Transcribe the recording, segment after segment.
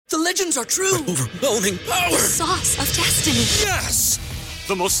The legends are true. Overwhelming power! Sauce of destiny. Yes!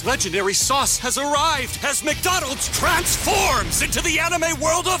 The most legendary sauce has arrived as McDonald's transforms into the anime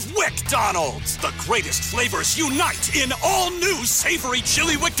world of WickDonald's. The greatest flavors unite in all new savory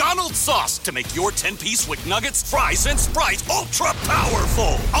chili McDonald's sauce to make your 10-piece Wick Nuggets, fries, and Sprite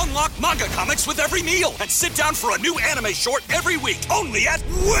ultra-powerful. Unlock manga comics with every meal and sit down for a new anime short every week only at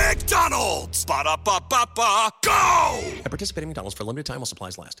WickDonald's. Ba-da-ba-ba-ba, go! At participating McDonald's for a limited time while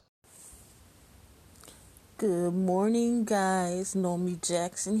supplies last. Good morning, guys. Nomi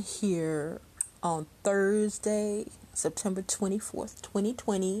Jackson here on Thursday, September 24th,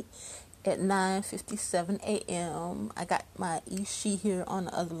 2020 at 9:57 a.m. I got my Ishii here on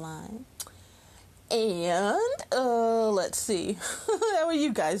the other line. And, let's see. How are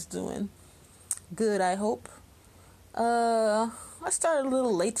you guys doing? Good, I hope. I started a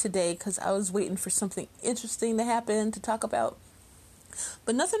little late today because I was waiting for something interesting to happen to talk about.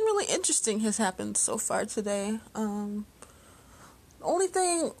 But nothing really interesting has happened so far today. The only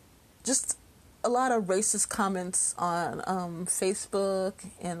thing, just a lot of racist comments on Facebook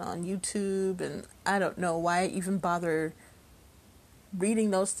and on YouTube, and I don't know why I even bothered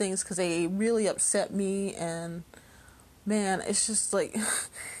reading those things because they really upset me. And man, it's just like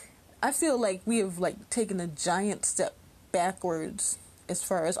I feel like we have taken a giant step backwards as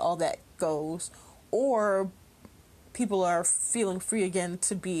far as all that goes, or people are feeling free again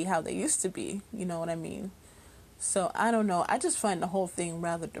to be how they used to be, you know what I mean? So, I don't know. I just find the whole thing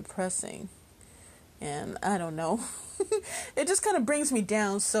rather depressing. And I don't know. It just kind of brings me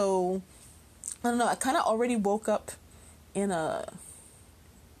down. So, I don't know. I kind of already woke up in a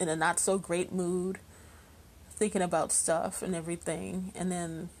not so great mood, thinking about stuff and everything. And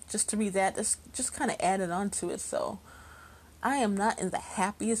then just to read that, this just kind of added on to it. So, I am not in the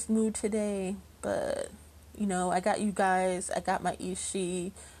happiest mood today, but you know, I got you guys, I got my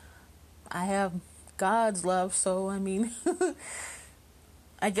Ishii, I have God's love, so, I mean,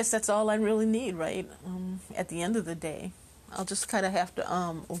 I guess that's all I really need, right? At the end of the day, I'll just kind of have to,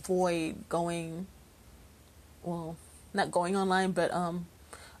 avoid going, well, not going online, but,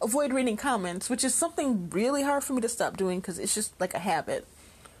 avoid reading comments, which is something really hard for me to stop doing, because it's just like a habit,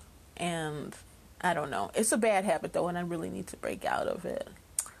 and I don't know, it's a bad habit, though, and I really need to break out of it.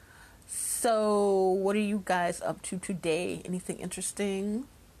 So, what are you guys up to today? Anything interesting?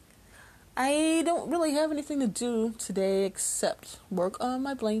 I don't really have anything to do today except work on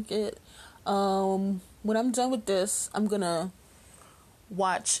my blanket. When I'm done with this, I'm gonna go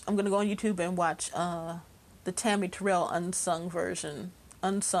on YouTube and watch the Tammy Terrell unsung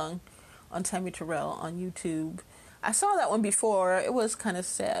on Tammy Terrell on YouTube. I saw that one before. It was kind of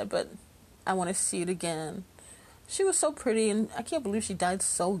sad, but I want to see it again. She was so pretty, and I can't believe she died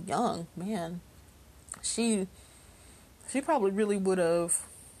so young, man. She probably really would have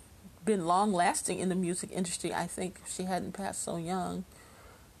been long-lasting in the music industry, I think, if she hadn't passed so young.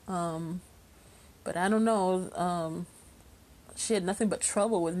 But I don't know. She had nothing but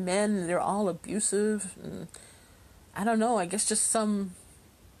trouble with men, and they're all abusive. And I don't know. I guess just some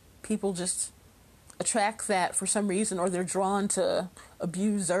people just attract that for some reason, or they're drawn to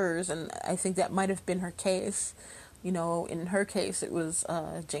abusers, and I think that might have been her case. You know, in her case, it was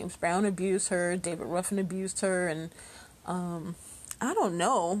James Brown abused her, David Ruffin abused her, and I don't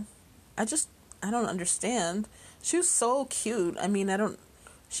know. I don't understand. She was so cute. I mean,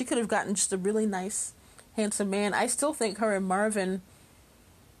 she could have gotten just a really nice, handsome man. I still think her and Marvin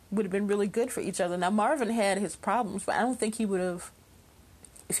would have been really good for each other. Now, Marvin had his problems, but I don't think he would have,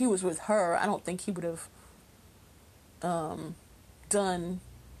 if he was with her, I don't think he would have done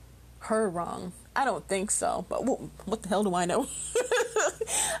her wrong. I don't think so, but what the hell do I know?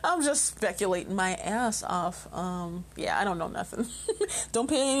 I'm just speculating my ass off. Yeah, I don't know nothing. Don't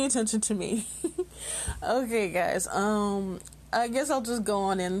pay any attention to me. Okay, guys, I guess I'll just go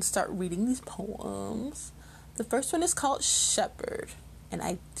on and start reading these poems. The first one is called Shepherd, and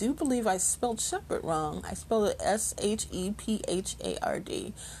I do believe I spelled shepherd wrong. I spelled it S-H-E-P-H-A-R-D.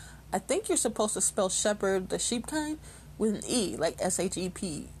 I think you're supposed to spell shepherd, the sheep kind, with an E, like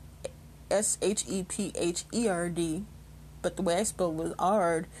S-H-E-P-H-E-R-D, but the way I spelled was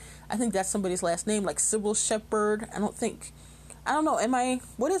Ard. I think that's somebody's last name, like Sybil Shepherd. I don't know,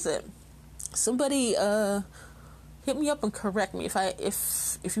 what is it? Somebody, hit me up and correct me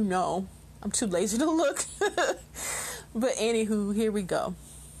if you know. I'm too lazy to look. But anywho, here we go.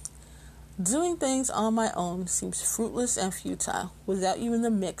 Doing things on my own seems fruitless and futile. Without you in the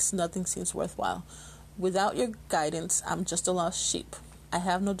mix, nothing seems worthwhile. Without your guidance, I'm just a lost sheep. I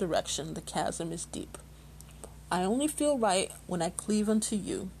have no direction, the chasm is deep. I only feel right when I cleave unto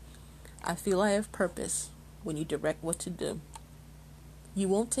you. I feel I have purpose when you direct what to do. You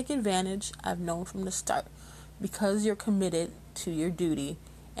won't take advantage, I've known from the start, because you're committed to your duty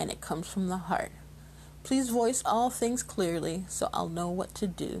and it comes from the heart. Please voice all things clearly so I'll know what to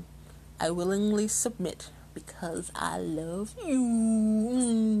do. I willingly submit because I love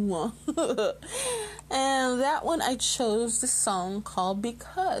you. And that one I chose the song called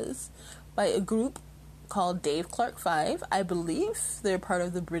Because by a group called Dave Clark 5. I believe they're part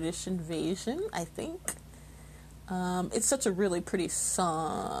of the British Invasion, I think. It's such a really pretty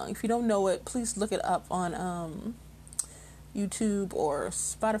song. If you don't know it, please look it up on YouTube or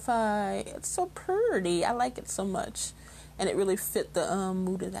Spotify. It's so pretty. I like it so much. And it really fit the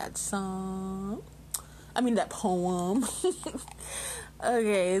mood of that song. That poem.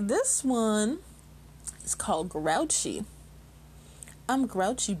 Okay, this one is called Grouchy. I'm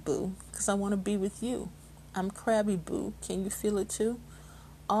grouchy, boo, 'cause I want to be with you. I'm crabby, boo. Can you feel it too?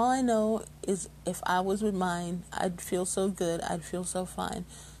 All I know is if I was with mine, I'd feel so good, I'd feel so fine.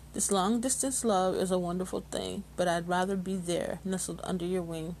 This long-distance love is a wonderful thing, but I'd rather be there, nestled under your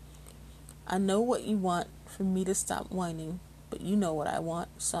wing. I know what you want for me to stop whining, but you know what I want,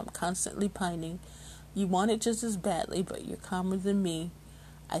 so I'm constantly pining. You want it just as badly, but you're calmer than me.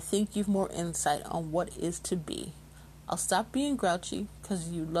 I think you've more insight on what is to be. I'll stop being grouchy, 'cause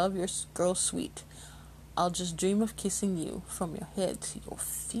you love your girl sweet. I'll just dream of kissing you from your head to your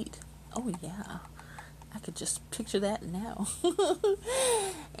feet. Oh yeah, I could just picture that now.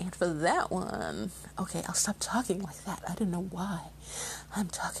 And for that one, okay, I'll stop talking like that. I don't know why I'm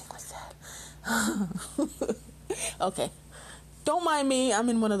talking like that. Okay, don't mind me. I'm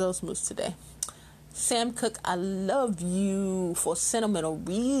in one of those moods today. Sam Cooke, I love you for sentimental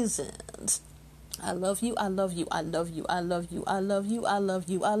reasons. I love you, I love you, I love you, I love you, I love you, I love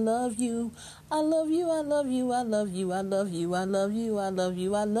you, I love you, I love you, I love you, I love you, I love you, I love you, I love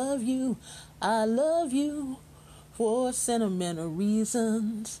you, I love you, I love you for sentimental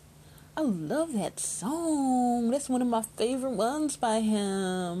reasons. I love that song. That's one of my favorite ones by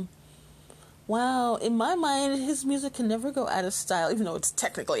him. Wow, in my mind, his music can never go out of style, even though it's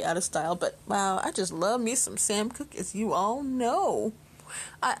technically out of style, but wow, I just love me some Sam Cooke, as you all know.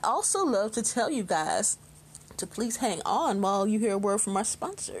 I also love to tell you guys to please hang on while you hear a word from our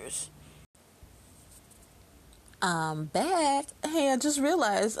sponsors. I'm back. Hey, I just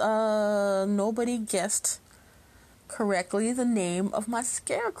realized nobody guessed correctly the name of my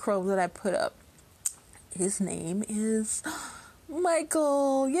scarecrow that I put up. His name is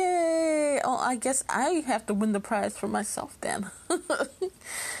Michael. Yay! Oh, I guess I have to win the prize for myself then.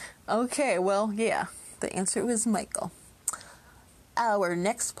 Okay, well, yeah, the answer is Michael. Our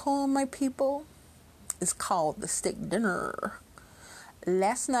next poem, my people, is called The Steak Dinner.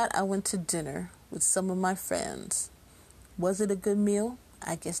 Last night I went to dinner with some of my friends. Was it a good meal?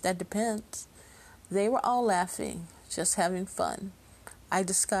 I guess that depends. They were all laughing, just having fun. I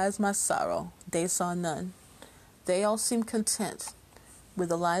disguised my sorrow. They saw none. They all seemed content with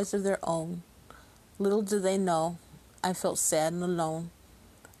the lives of their own. Little did they know, I felt sad and alone.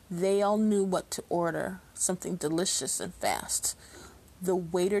 They all knew what to order, something delicious and fast. The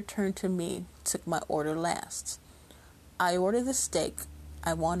waiter turned to me, took my order last. I ordered the steak.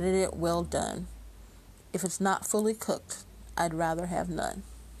 I wanted it well done. If it's not fully cooked, I'd rather have none.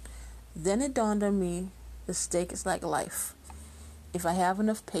 Then it dawned on me, the steak is like life. If I have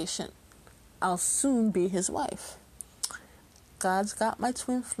enough patience, I'll soon be his wife. God's got my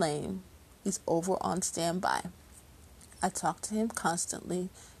twin flame. He's over on standby. I talk to him constantly.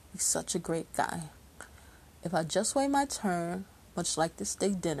 He's such a great guy. If I just wait my turn, much like the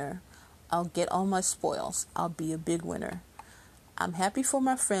steak dinner, I'll get all my spoils. I'll be a big winner. I'm happy for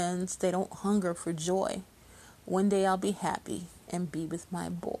my friends. They don't hunger for joy. One day I'll be happy and be with my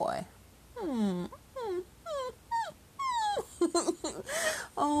boy.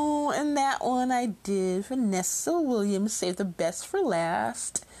 Oh, and that one I did. Vanessa Williams, saved the best for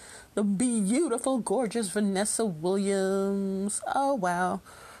last. The beautiful, gorgeous Vanessa Williams. Oh, wow.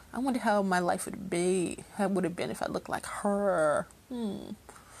 I wonder how my life would have been if I looked like her. And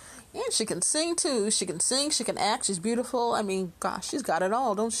she can sing too. She can sing, she can act, she's beautiful. I mean, gosh, she's got it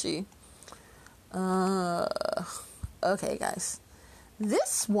all, don't she? Okay, guys.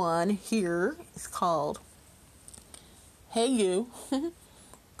 This one here is called Hey You.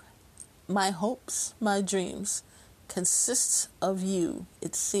 My hopes, my dreams consist of you,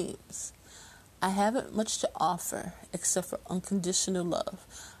 it seems. I haven't much to offer except for unconditional love.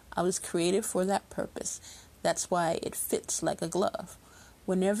 I was created for that purpose. That's why it fits like a glove.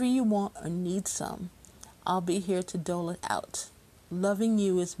 Whenever you want or need some, I'll be here to dole it out. Loving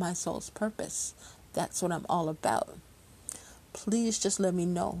you is my soul's purpose. That's what I'm all about. Please just let me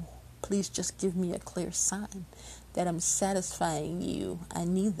know. Please just give me a clear sign that I'm satisfying you. I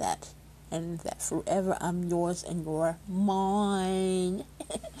need that. And that forever I'm yours and you're mine.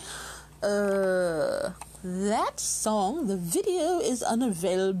 That song, the video is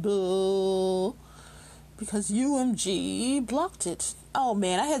unavailable because UMG blocked it. Oh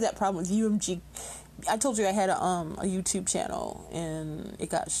man, I had that problem with UMG. I told you I had a YouTube channel and it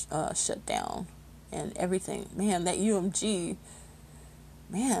got shut down and everything. Man, that UMG,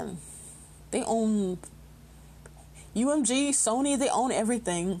 man, they own UMG, Sony, they own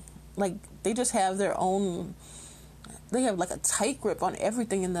everything. Like, they just have their own, they have like a tight grip on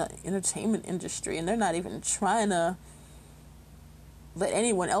everything in the entertainment industry, and they're not even trying to let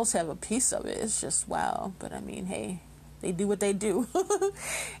anyone else have a piece of it. It's just wow. But I mean, hey, they do what they do.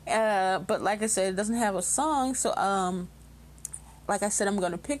 But like I said, it doesn't have a song, so like I said, I'm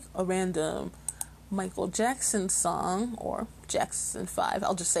gonna pick a random Michael Jackson song, or Jackson 5.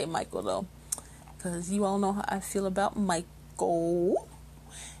 I'll just say Michael though, because you all know how I feel about Michael.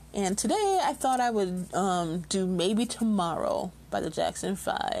 And today I thought I would do Maybe Tomorrow by the Jackson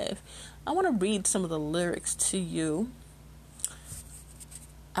 5. I want to read some of the lyrics to you.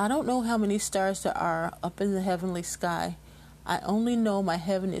 I don't know how many stars there are up in the heavenly sky. I only know my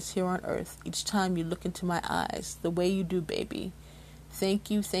heaven is here on earth each time you look into my eyes, the way you do, baby.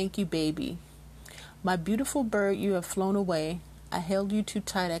 Thank you, baby. My beautiful bird, you have flown away. I held you too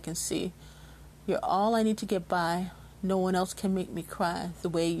tight, I can see. You're all I need to get by. No one else can make me cry the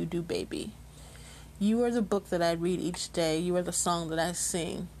way you do, baby. You are the book that I read each day. You are the song that I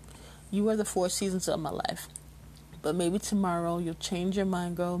sing. You are the 4 seasons of my life. But maybe tomorrow you'll change your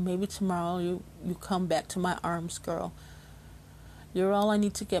mind, girl. Maybe tomorrow you come back to my arms, girl. You're all I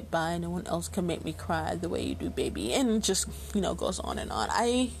need to get by. No one else can make me cry the way you do, baby. And it just, goes on and on.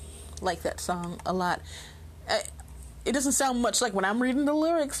 I like that song a lot. It doesn't sound much like when I'm reading the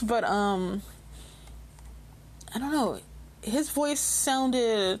lyrics, but I don't know, his voice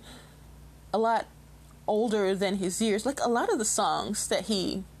sounded a lot older than his years. Like, a lot of the songs that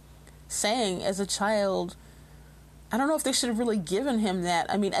he sang as a child, I don't know if they should have really given him that.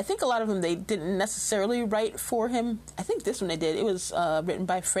 I mean, I think a lot of them they didn't necessarily write for him. I think this one they did. It was written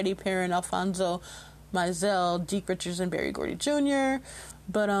by Freddie Perrin, Alfonso Mizell, Deke Richards, and Berry Gordy Jr.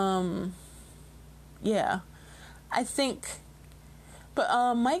 But, yeah. I think...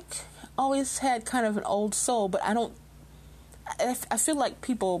 But Mike always had kind of an old soul, but I feel like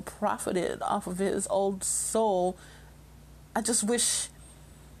people profited off of his old soul. I just wish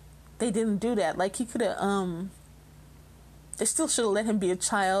they didn't do that. Like, he could have, they still should have let him be a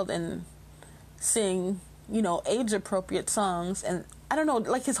child and sing, age-appropriate songs. And I don't know,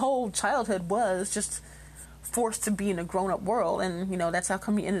 like, his whole childhood was just forced to be in a grown-up world. And, that's how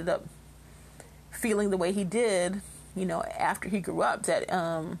come he ended up feeling the way he did, after he grew up, that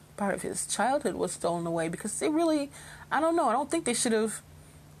part of his childhood was stolen away, because they really, I don't know, I don't think they should have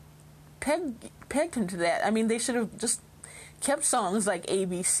pegged him to that. I mean, they should have just kept songs like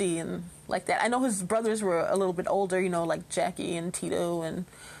ABC and like that. I know his brothers were a little bit older, like Jackie and Tito, and,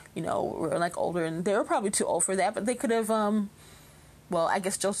 were like older, and they were probably too old for that, but they could have, well, I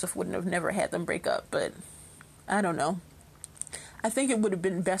guess Joseph wouldn't have never had them break up, but I don't know. I think it would have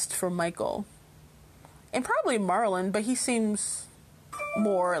been best for Michael. And probably Marlon, but he seems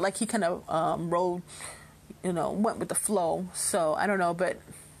more like he kind of rode, went with the flow. So I don't know, but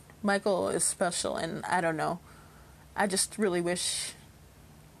Michael is special, and I don't know. I just really wish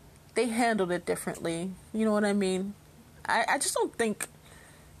they handled it differently. You know what I mean? I just don't think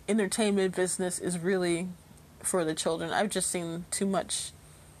entertainment business is really for the children. I've just seen too much,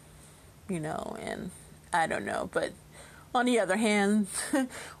 and I don't know, but... On the other hand,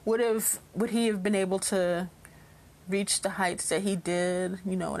 would he have been able to reach the heights that he did,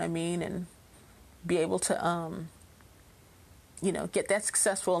 you know what I mean, and be able to, get that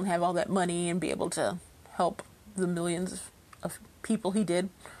successful and have all that money and be able to help the millions of people he did,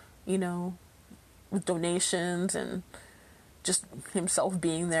 with donations and just himself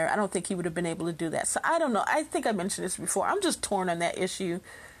being there? I don't think he would have been able to do that. So I don't know. I think I mentioned this before. I'm just torn on that issue.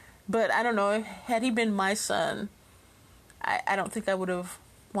 But I don't know. Had he been my son... I don't think I would have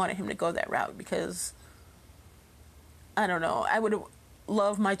wanted him to go that route, because, I don't know, I would have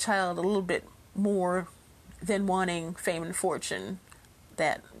loved my child a little bit more than wanting fame and fortune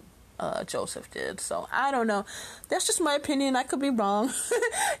that Joseph did. So, I don't know. That's just my opinion. I could be wrong.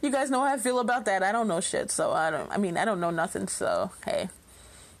 You guys know how I feel about that. I don't know shit, so I don't know nothing, so, hey.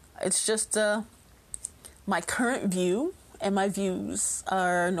 It's just my current view. And my views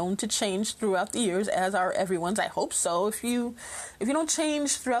are known to change throughout the years, as are everyone's. I hope so. If you don't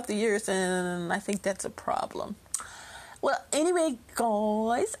change throughout the years, then I think that's a problem. Well, anyway,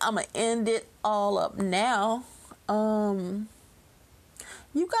 guys, I'm going to end it all up now.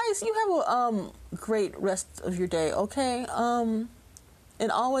 You guys, you have a great rest of your day, okay?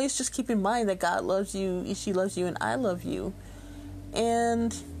 And always just keep in mind that God loves you, she loves you, and I love you.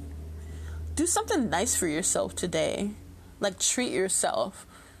 And do something nice for yourself today. Like, treat yourself.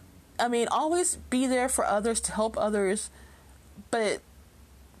 I mean, always be there for others, to help others, but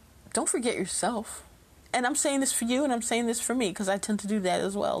don't forget yourself. And I'm saying this for you, and I'm saying this for me, because I tend to do that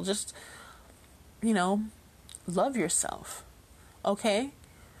as well. Just, love yourself. Okay?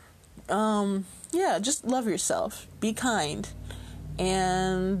 Just love yourself. Be kind.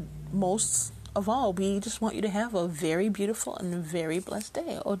 And most of all, we just want you to have a very beautiful and very blessed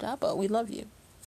day. Odabo, we love you.